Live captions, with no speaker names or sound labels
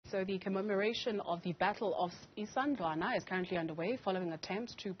So the commemoration of the Battle of Isandlwana is currently underway following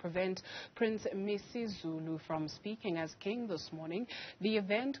attempts to prevent Prince MisuZulu Zulu from speaking as king this morning. The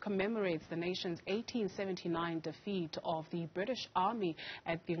event commemorates the nation's 1879 defeat of the British Army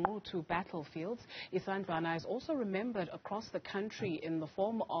at the Nquthu battlefields. Isandlwana is also remembered across the country in the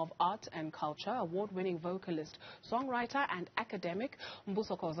form of art and culture. Award-winning vocalist, songwriter and academic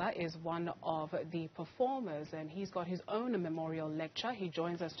Mbuso Khoza is one of the performers, and he's got his own memorial lecture. He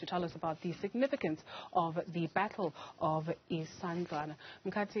joins us to tell us about the significance of the Battle of Isandlwana.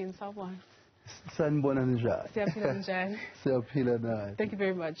 Mkhathi, sawubona. Sanibona njani? Siyaphila njani? Siyaphila nathi. Thank you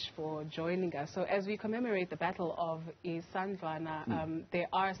very much for joining us. So as we commemorate the Battle of Isandlwana, there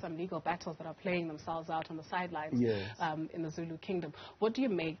are some legal battles that are playing themselves out on the sidelines in the Zulu kingdom. What do you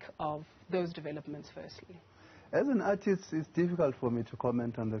make of those developments firstly? As an artist, it's difficult for me to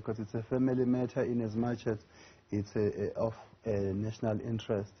comment on that because it's a family matter in as much as it's of national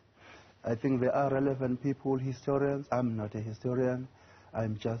interest. I think there are relevant people, historians. I'm not a historian.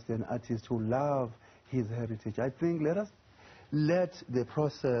 I'm just an artist who loves his heritage. I think let the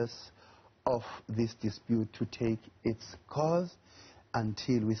process of this dispute to take its course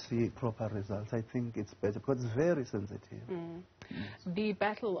until we see proper results. I think it's better because it's very sensitive. The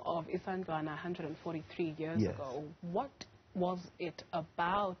Battle of Isandlwana 143 years ago, what was it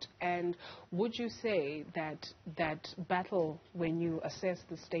about, and would you say that that battle, when you assess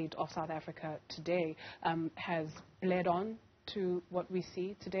the state of South Africa today, has bled on to what we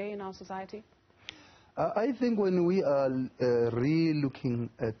see today in our society? I think when we are re-looking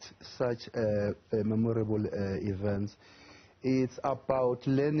at such memorable events, it's about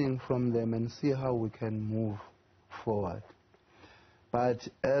learning from them and see how we can move forward. But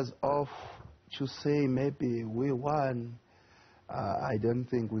as of to say maybe we won, I don't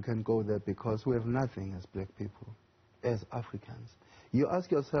think we can go there because we have nothing as black people, as Africans. You ask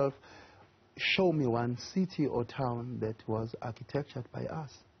yourself, show me one city or town that was architectured by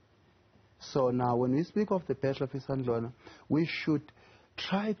us. So now when we speak of the Battle of Isandlwana, we should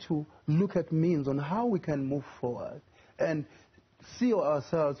try to look at means on how we can move forward and see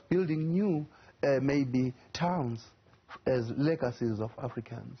ourselves building new maybe towns as legacies of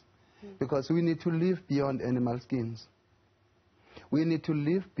Africans. Because we need to live beyond animal skins. We need to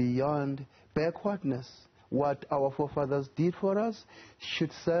live beyond backwardness. What our forefathers did for us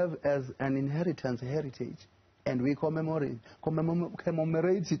should serve as an inheritance, heritage. And we commemorate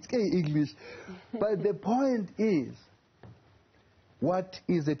it, English. But the point is, what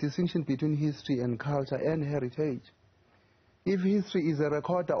is the distinction between history and culture and heritage? If history is a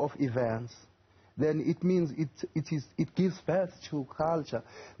recorder of events, then it means it gives birth to culture.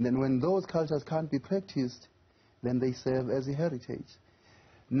 Then when those cultures can't be practiced, then they serve as a heritage.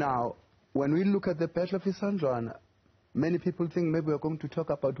 Now, when we look at the Battle of Isandlwana, many people think maybe we're going to talk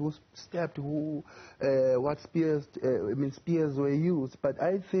about who stabbed who, what spears were used. But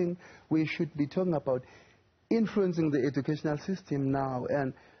I think we should be talking about influencing the educational system now.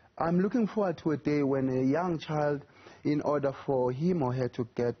 And I'm looking forward to a day when a young child, in order for him or her to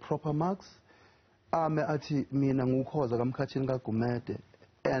get proper marks,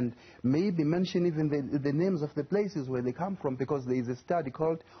 and maybe mention even the names of the places where they come from, because there is a study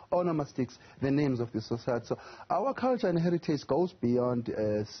called onomatics, the names of the society. So our culture and heritage goes beyond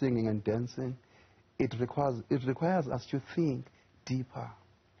singing and dancing. It requires us to think deeper.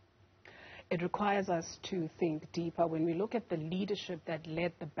 It requires us to think deeper. When we look at the leadership that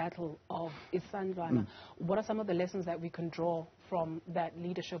led the Battle of Isandlwana, what are some of the lessons that we can draw from that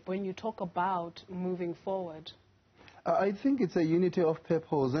leadership when you talk about moving forward? I think it's a unity of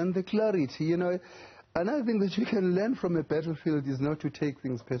purpose and the clarity, you know. Another thing that you can learn from a battlefield is not to take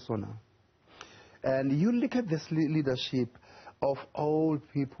things personal. And you look at this leadership of old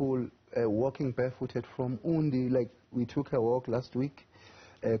people walking barefooted from Undi, like we took a walk last week,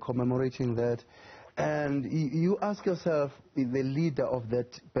 commemorating that. And you ask yourself, the leader of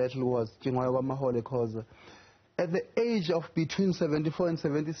that battle was Mbuso Khoza. At the age of between 74 and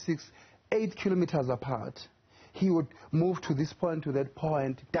 76, 8 kilometers apart, he would move to this point, to that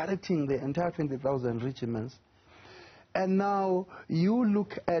point, directing the entire 20,000 regiments. And now you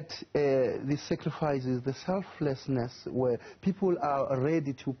look at the sacrifices, the selflessness, where people are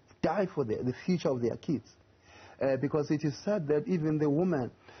ready to die for the future of their kids. Because it is said that even the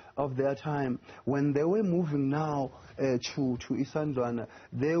women of their time, when they were moving now to Isandlwana,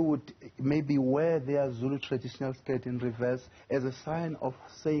 they would maybe wear their Zulu traditional skirt in reverse as a sign of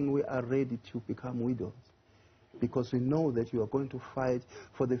saying we are ready to become widows. Because we know that you are going to fight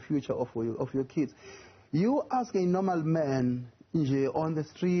for the future of your kids. You ask a normal man on the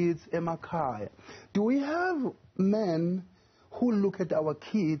streets, Emakaya, do we have men who look at our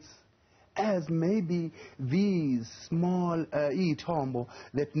kids as maybe these small tombo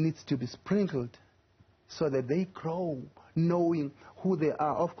that needs to be sprinkled so that they grow knowing who they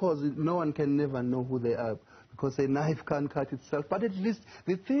are. Of course, no one can never know who they are because a knife can't cut itself, but at least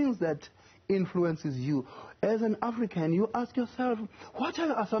the things that influences you. As an African, you ask yourself, what are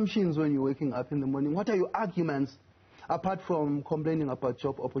your assumptions when you're waking up in the morning? What are your arguments apart from complaining about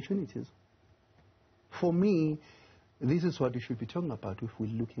job opportunities? For me, this is what we should be talking about if we're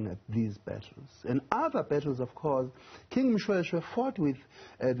looking at these battles. And other battles, of course, King Mshweshwe fought with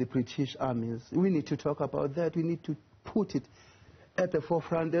the British armies. We need to talk about that. We need to put it at the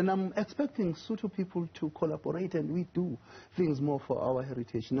forefront. And I'm expecting Sotho people to collaborate, and we do things more for our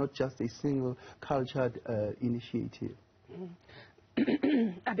heritage, not just a single cultured initiative.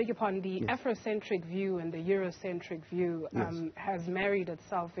 I beg your pardon, the Afrocentric view and the Eurocentric view has married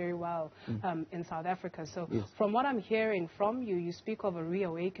itself very well in South Africa. So from what I'm hearing from you, you speak of a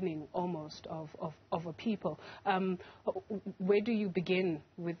reawakening almost of a people. Where do you begin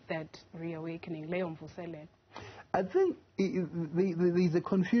with that reawakening? Leon Vusele. I think there's a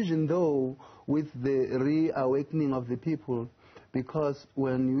confusion, though, with the reawakening of the people, because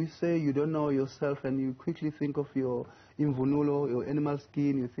when you say you don't know yourself and you quickly think of your imvunulo, your animal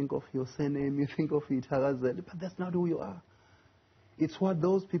skin, you think of your surname, you think of itagazeli, but that's not who you are. It's what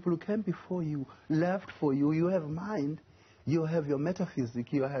those people who came before you left for you. You have mind, you have your metaphysics,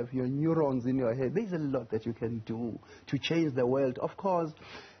 you have your neurons in your head. There's a lot that you can do to change the world. Of course,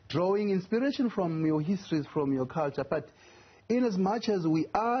 drawing inspiration from your histories, from your culture, but in as much as we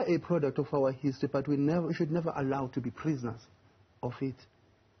are a product of our history, but we should never allow to be prisoners of it,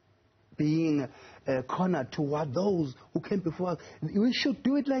 being cornered to what those who came before us. We should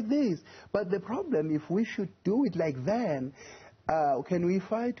do it like this. But the problem, if we should do it like then, can we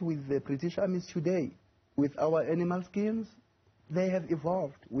fight with the British armies today with our animal skins? They have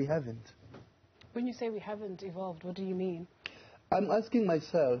evolved. We haven't. When you say we haven't evolved, what do you mean? I'm asking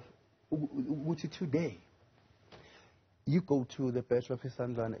myself, would today you go to the Battle of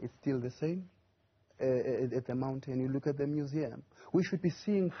Isandlwana, it's still the same? At the mountain, you look at the museum. We should be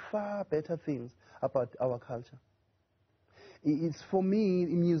seeing far better things about our culture. It's, for me,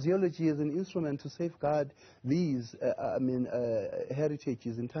 museology is an instrument to safeguard these,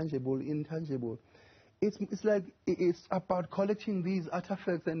 heritages, intangible. It's like, it's about collecting these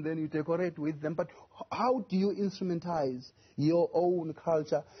artifacts and then you decorate with them. But how do you instrumentize your own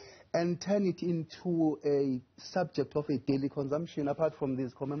culture and turn it into a subject of a daily consumption apart from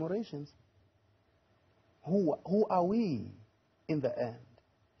these commemorations? Who are we in the end?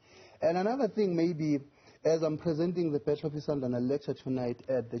 And another thing, maybe, as I'm presenting the Battle of Isandlwana lecture tonight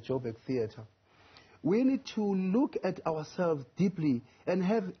at the Joburg Theatre, we need to look at ourselves deeply and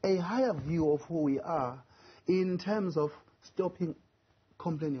have a higher view of who we are in terms of stopping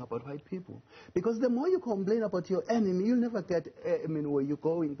complaining about white people. Because the more you complain about your enemy, you'll never get where you're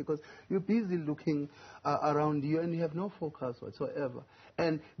going, because you're busy looking around you and you have no focus whatsoever.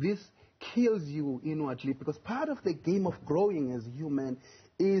 And this kills you inwardly, because part of the game of growing as human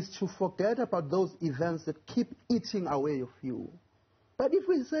is to forget about those events that keep eating away of you. But if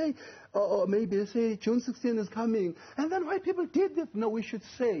we say, or maybe say June 16 is coming, and then white people did this, no, we should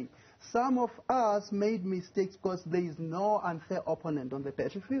say some of us made mistakes because there is no unfair opponent on the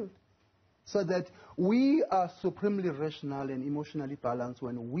battlefield. So that we are supremely rational and emotionally balanced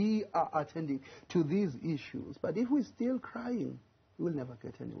when we are attending to these issues. But if we're still crying, we'll never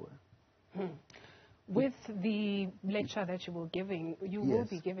get anywhere. With the lecture that you will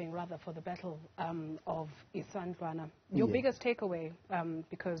be giving rather for the Battle of Isandlwana, your biggest takeaway,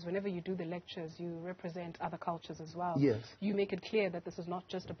 because whenever you do the lectures, you represent other cultures as well. Yes. You make it clear that this is not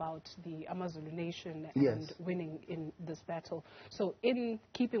just about the AmaZulu nation and winning in this battle. So in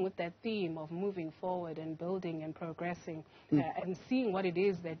keeping with that theme of moving forward and building and progressing and seeing what it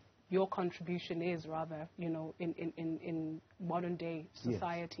is that your contribution is, rather, in modern day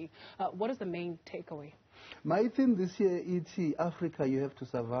society. What is the main takeaway? My theme this year is Africa, you have to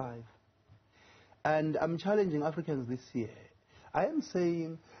survive. And I'm challenging Africans this year. I am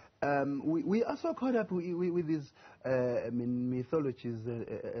saying we are so caught up with these mythologies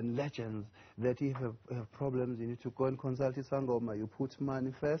and legends that if you have problems, you need to go and consult Isangoma, you put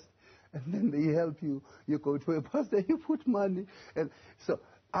money first, and then they help you. You go to a pastor, you put money. And so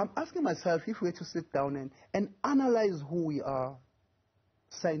I'm asking myself if we were to sit down and analyze who we are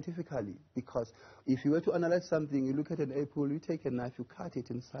scientifically, because If you were to analyze something, you look at an apple, you take a knife, you cut it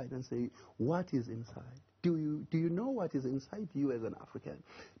inside and say, what is inside? Do you know what is inside you as an African?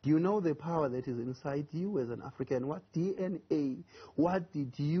 Do you know the power that is inside you as an African? What DNA, what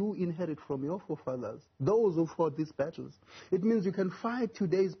did you inherit from your forefathers, those who fought these battles? It means you can fight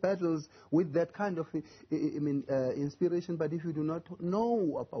today's battles with that kind of inspiration, but if you do not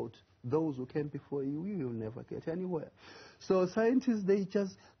know about those who came before you, you will never get anywhere. So scientists, they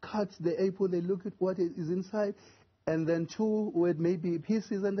just cut the apple, they look at what is inside, and then two with maybe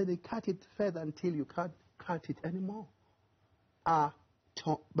pieces, and then they cut it further until you can't cut it anymore.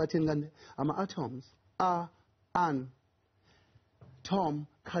 But in atoms are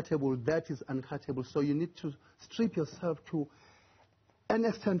cuttable, that is uncuttable. So you need to strip yourself to an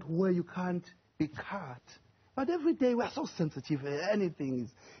extent where you can't be cut. But every day we are so sensitive. Anything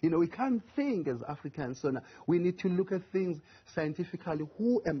is, we can't think as Africans. So now we need to look at things scientifically.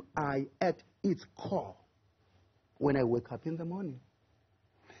 Who am I at its core when I wake up in the morning?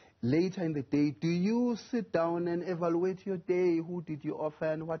 Later in the day, do you sit down and evaluate your day? Who did you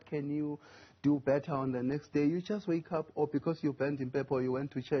offend? What can you do better on the next day? You just wake up, or because you bent in paper or you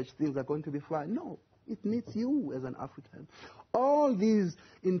went to church, things are going to be fine. No, it needs you as an African. All these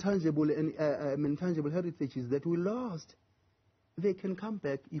intangible and intangible heritages that we lost, they can come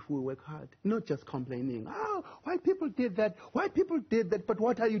back if we work hard, not just complaining. Oh, white people did that, white people did that, but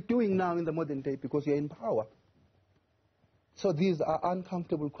what are you doing now in the modern day because you're in power? So these are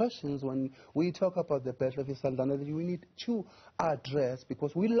uncomfortable questions when we talk about the Battle of Isandlwana that we need to address,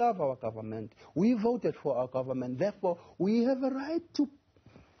 because we love our government. We voted for our government. Therefore, we have a right to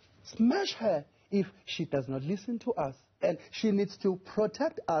smash her if she does not listen to us. And she needs to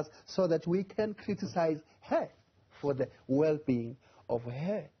protect us so that we can criticize her for the well-being of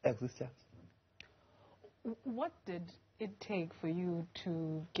her existence. What did it take for you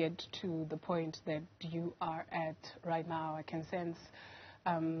to get to the point that you are at right now? I can sense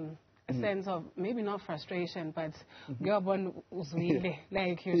a sense of maybe not frustration, but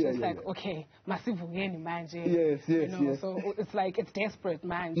like you're just like, okay, masivugeni manje. Yes. So it's like it's desperate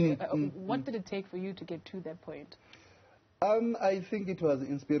manje. What did it take for you to get to that point? I think it was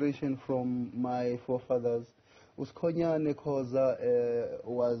inspiration from my forefathers. Mbuso Khoza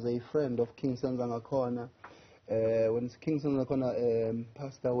was a friend of King Sendzangakhona. When King Sendzangakhona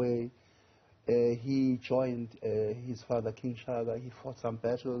passed away, he joined his father, King Shaka. He fought some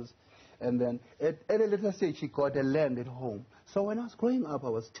battles. And then at a later stage, he got a land at home. So when I was growing up, I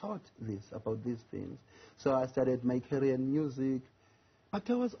was taught about these things. So I started my career in music. But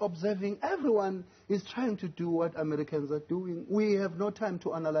I was observing everyone is trying to do what Americans are doing. We have no time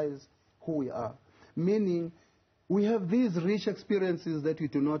to analyze who we are. Meaning, we have these rich experiences that we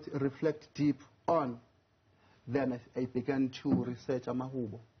do not reflect deep on. Then I began to research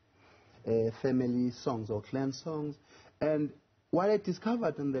Amahubo, family songs or clan songs. And what I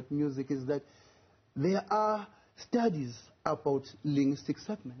discovered in that music is that there are studies about linguistic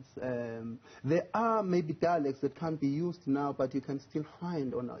segments. There are maybe dialects that can't be used now, but you can still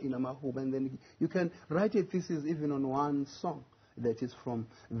find in Amahubo. And then you can write a thesis even on one song that is from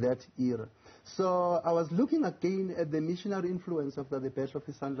that era. So I was looking again at the missionary influence of the Battle of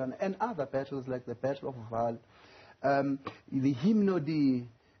Isandlwana and other battles like the Battle of Val, the hymnody,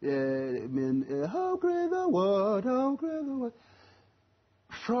 how great the world, how great the world,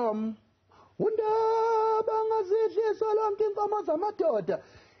 from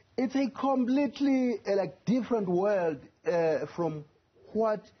it's a completely different world from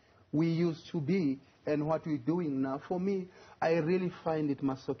what we used to be and what we're doing now. For me, I really find it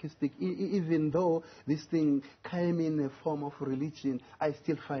masochistic. Even though this thing came in a form of religion, I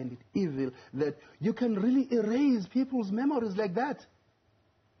still find it evil that you can really erase people's memories like that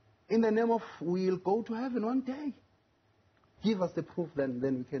in the name of we'll go to heaven one day. Give us the proof, then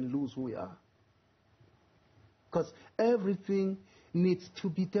we can lose who we are. Because everything needs to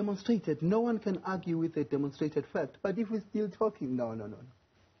be demonstrated. No one can argue with a demonstrated fact. But if we're still talking, no.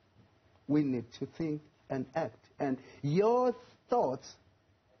 We need to think and act. And your thoughts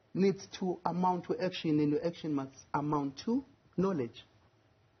need to amount to action, and your action must amount to knowledge.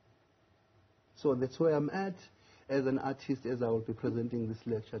 So that's where I'm at as an artist, as I will be presenting this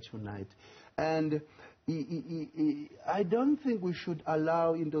lecture tonight. And I don't think we should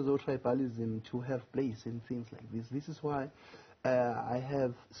allow Indozo tribalism to have place in things like this. This is why I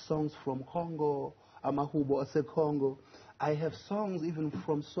have songs from Congo, Amahubo Ase Congo. I have songs even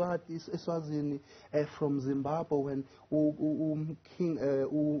from Swazini, from Zimbabwe, when King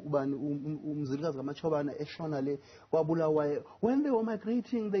Mzilikazi kaMachobane eshona le kwaBulawayo, when they were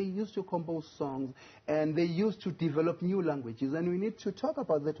migrating, they used to compose songs, and they used to develop new languages. And we need to talk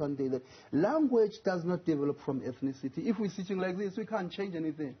about that one day, that language does not develop from ethnicity. If we're sitting like this, we can't change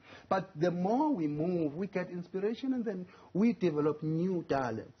anything. But the more we move, we get inspiration, and then we develop new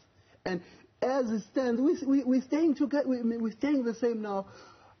dialects. And as it stands, we're staying together. We're staying the same now.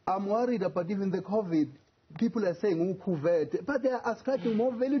 I'm worried about even the COVID. People are saying Ukuved, but they are ascribing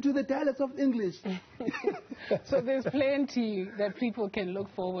more value to the dialects of English. So there's plenty that people can look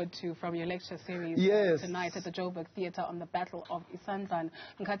forward to from your lecture series tonight at the Joburg Theatre on the Battle of Isandlwana.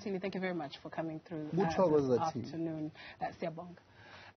 Nquthu, thank you very much for coming through this afternoon. Siyabonga.